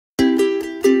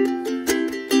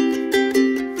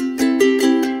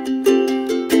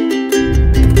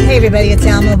Hey everybody, it's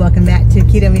Alma. Welcome back to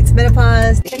Keto Meets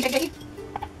Menopause. You see it?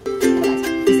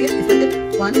 It's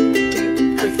lifted. 1, 2,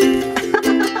 3.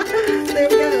 There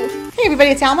we go. Hey everybody,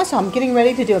 it's Alma. So I'm getting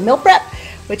ready to do a meal prep,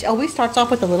 which always starts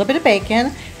off with a little bit of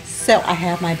bacon. So I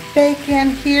have my bacon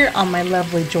here on my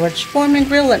lovely George Foreman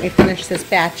grill. Let me finish this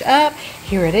batch up.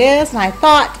 Here it is. And I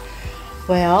thought,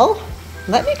 well,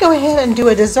 let me go ahead and do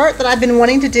a dessert that I've been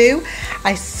wanting to do.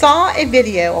 I saw a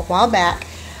video a while back,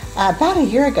 about a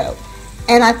year ago.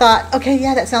 And I thought, okay,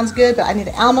 yeah, that sounds good, but I need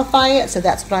to almify it, so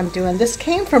that's what I'm doing. This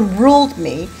came from Ruled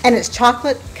Me, and it's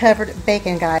chocolate-covered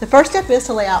bacon, guys. The first step is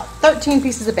to lay out 13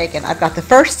 pieces of bacon. I've got the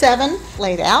first 7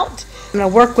 laid out. I'm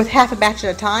gonna work with half a batch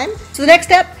at a time. So the next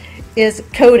step is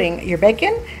coating your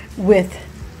bacon with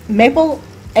maple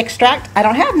extract. I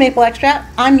don't have maple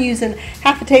extract. I'm using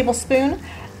half a tablespoon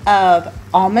of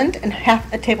almond and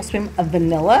half a tablespoon of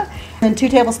vanilla, and 2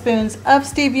 tablespoons of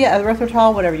stevia,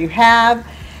 erythritol, whatever you have,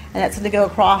 and that's going to go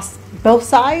across both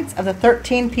sides of the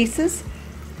 13 pieces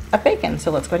of bacon. So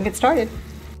let's go ahead and get started.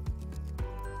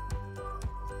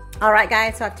 All right,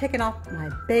 guys, so I've taken off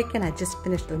my bacon. I just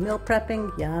finished the meal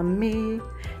prepping. Yummy.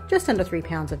 Just under 3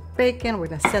 pounds of bacon. We're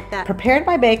going to set that. Prepared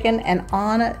my bacon and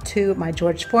on to my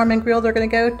George Foreman grill they're going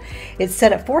to go. It's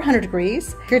set at 400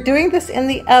 degrees. If you're doing this in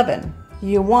the oven,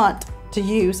 you want to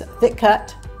use thick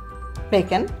cut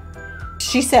bacon.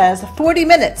 She says 40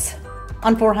 minutes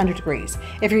on 400 degrees.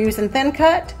 If you're using thin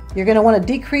cut, you're going to want to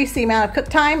decrease the amount of cook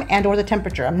time and or the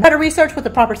temperature. I'm going to research what the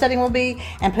proper setting will be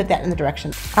and put that in the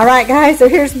directions. All right, guys, so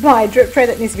here's my drip tray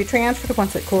that needs to be transferred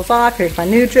once it cools off. Here's my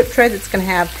new drip tray that's going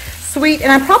to have sweet,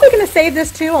 and I'm probably going to save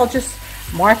this too. I'll just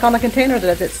mark on the container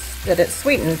that it's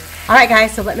sweetened. All right,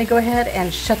 guys, so let me go ahead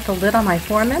and shut the lid on my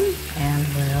Foreman and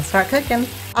we'll start cooking.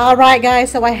 All right,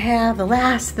 guys, so I have the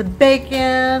last of the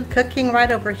bacon cooking right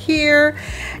over here,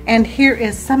 and here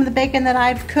is some of the bacon that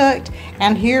I've cooked,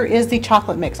 and here is the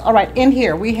chocolate mix. All right, in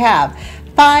here we have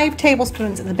 5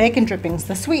 tablespoons of the bacon drippings,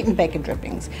 the sweetened bacon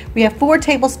drippings. We have 4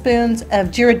 tablespoons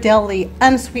of Ghirardelli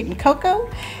unsweetened cocoa,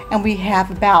 and we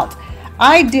have about,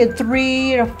 I did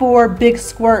 3 to 4 big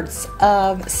squirts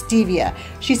of stevia.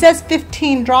 She says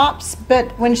 15 drops,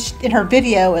 but when in her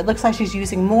video, it looks like she's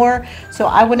using more. So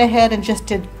I went ahead and just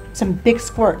did some big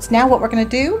squirts. Now what we're gonna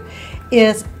do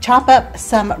is chop up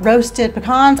some roasted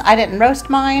pecans. I didn't roast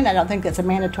mine. I don't think that's a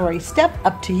mandatory step,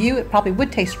 up to you. It probably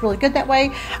would taste really good that way.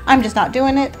 I'm just not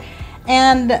doing it.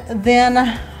 And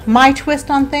then my twist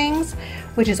on things,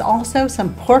 which is also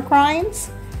some pork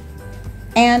rinds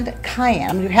and cayenne.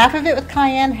 I'm gonna do half of it with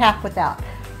cayenne, half without.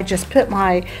 I just put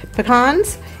my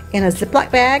pecans in a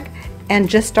Ziploc bag and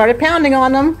just started pounding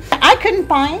on them. I couldn't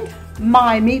find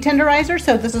my meat tenderizer,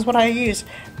 so this is what I use.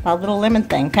 My little lemon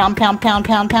thing. Pound, pound, pound,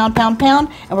 pound, pound, pound, pound,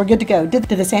 and we're good to go. Did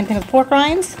the same thing with pork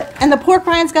rinds. And the pork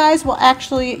rinds, guys, will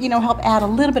actually, you know, help add a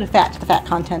little bit of fat to the fat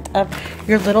content of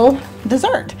your little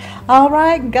dessert. All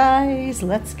right, guys,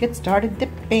 let's get started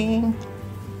dipping.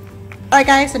 All right,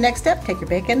 guys, so next step, take your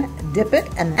bacon, dip it,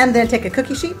 and then take a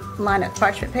cookie sheet, line it with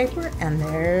parchment paper, and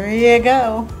there you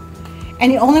go.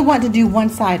 And you only want to do one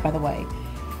side, by the way.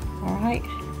 All right,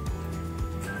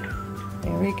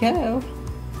 there we go.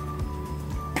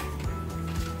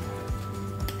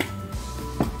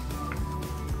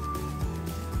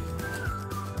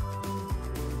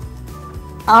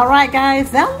 All right,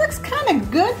 guys, that looks kind of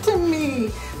good to me.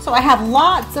 So I have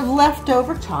lots of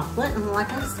leftover chocolate, and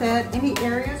like I said, any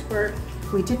areas where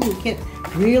we didn't get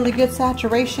really good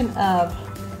saturation of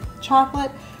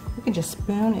chocolate, we can just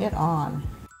spoon it on.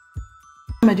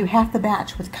 I'm gonna do half the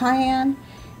batch with cayenne,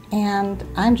 and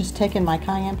I'm just taking my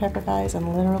cayenne pepper, guys,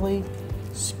 and literally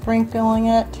sprinkling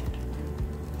it.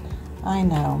 I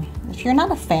know, if you're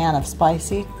not a fan of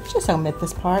spicy, just omit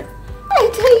this part. Hi,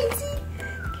 Daisy.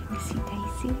 Can you see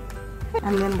Daisy?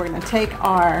 And then we're gonna take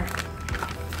our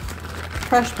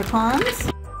crushed pecans,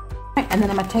 and then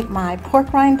I'm going to take my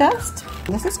pork rind dust.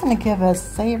 This is going to give us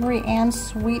savory and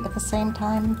sweet at the same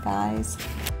time, guys.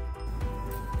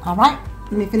 All right,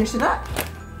 let me finish it up.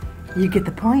 You get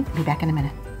the point. Be back in a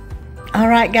minute. All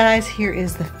right, guys, here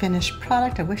is the finished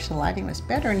product. I wish the lighting was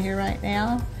better in here right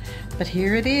now, but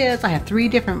here it is. I have 3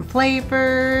 different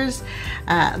flavors.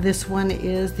 This one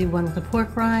is the one with the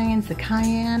pork rinds, the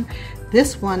cayenne.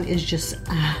 This one is just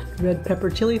red pepper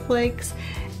chili flakes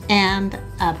and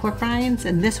pork rinds,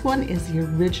 and this one is the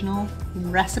original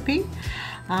recipe.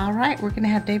 All right, we're gonna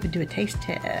have David do a taste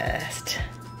test.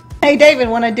 Hey David,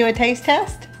 wanna do a taste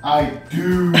test? I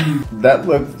do. That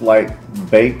looks like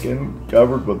bacon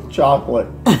covered with chocolate.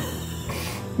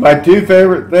 My 2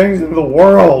 favorite things in the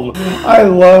world. I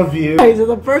love you. Okay, so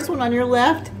the first one on your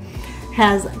left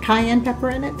has cayenne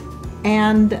pepper in it,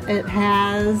 and it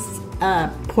has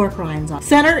pork rinds on.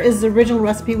 Center is the original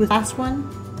recipe. With last one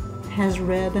has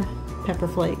red pepper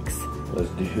flakes. Let's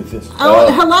do this.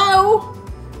 Oh, hello.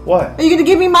 What? Are you gonna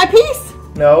give me my piece?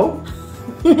 No.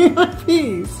 My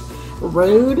piece.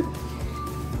 Rude.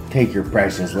 Take your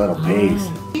precious little piece.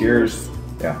 Cheers.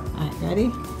 Yeah. All right,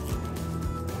 ready?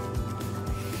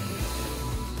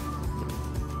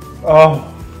 Oh.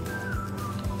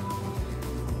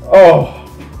 Oh.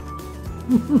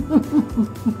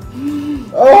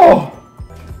 Oh.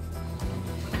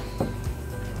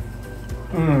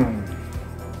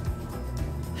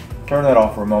 Turn that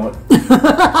off for a moment.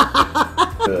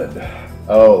 Good.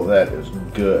 Oh, that is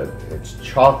good. It's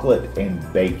chocolate and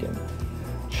bacon.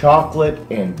 Chocolate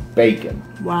and bacon.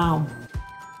 Wow.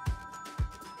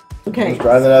 Okay. Let's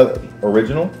try that out.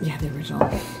 Original? Yeah, the original.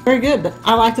 Very good, but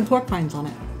I like the pork rinds on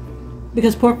it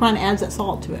because pork rind adds that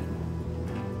salt to it.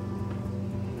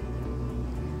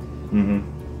 Mm-hmm.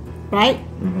 Right?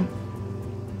 Mm-hmm.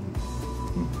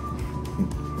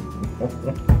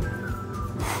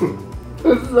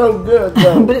 It's so good,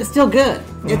 though. But it's still good.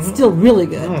 It's still really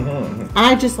good.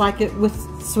 I just like it with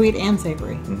sweet and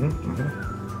savory.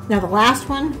 Now the last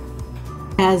one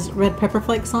has red pepper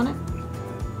flakes on it.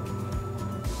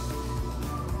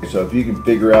 So if you can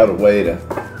figure out a way to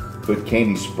put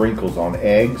candy sprinkles on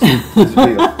eggs, this would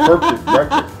be a perfect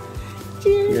breakfast.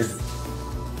 Cheers.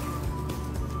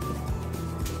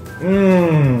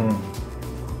 Mmm.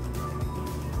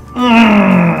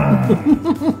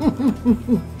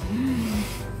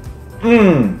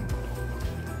 Mmm.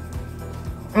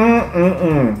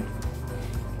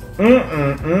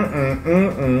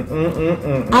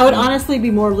 I would honestly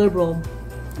be more liberal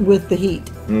with the heat.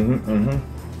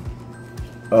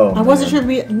 Oh, I wasn't sure if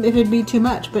it'd be too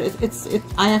much, but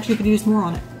I actually could use more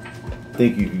on it. I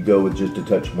think you could go with just a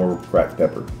touch more cracked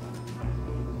pepper.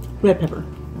 Red pepper.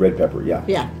 Red pepper, yeah.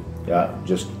 Yeah. Yeah,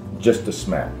 just a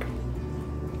smack.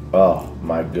 Oh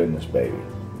my goodness, baby.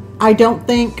 I don't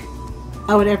think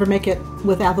I would ever make it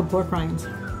without the pork rinds.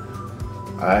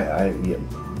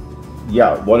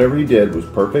 Yeah, whatever you did was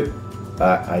perfect.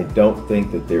 I don't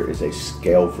think that there is a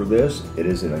scale for this. It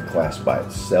is in a class by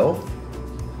itself.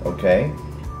 Okay.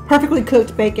 Perfectly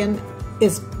cooked bacon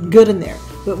is good in there,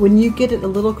 but when you get it a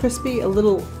little crispy, a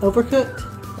little overcooked,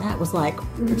 that was like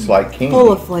it's like candy.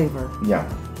 Full of flavor. Yeah.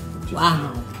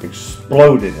 Wow.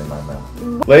 Exploded in my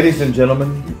mouth. Ladies and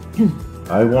gentlemen,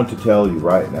 I want to tell you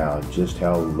right now just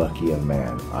how lucky a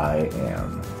man I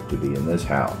am to be in this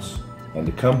house and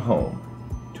to come home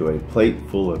to a plate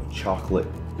full of chocolate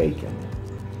bacon.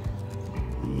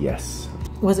 Yes.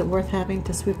 Was it worth having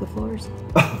to sweep the floors?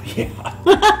 Oh, yeah.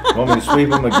 Want me to sweep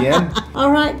them again?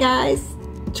 All right, guys.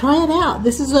 Try it out.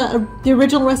 This is the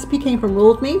original recipe came from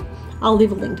Rule With Me. I'll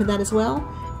leave a link to that as well.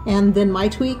 And then my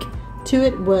tweak to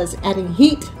it was adding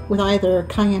heat with either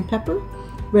cayenne pepper,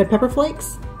 red pepper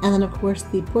flakes, and then, of course,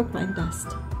 the pork rind dust.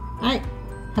 All right.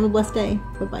 Have a blessed day.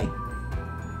 Bye-bye.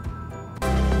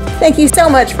 Thank you so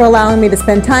much for allowing me to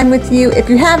spend time with you. If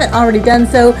you haven't already done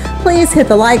so, please hit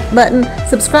the like button,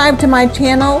 subscribe to my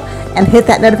channel, and hit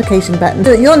that notification button so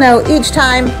that you'll know each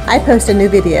time I post a new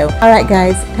video. All right,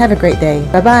 guys, have a great day.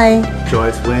 Bye-bye.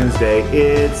 Choice Wednesday,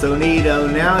 it's so neato.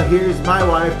 Now here's my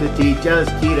wife to teach us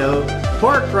keto.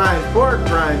 Pork rinds,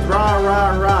 rah,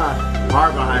 rah, rah.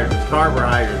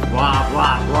 Carbohydrates, blah,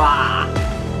 blah, blah.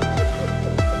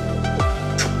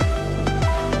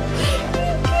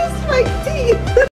 You kissed my teeth.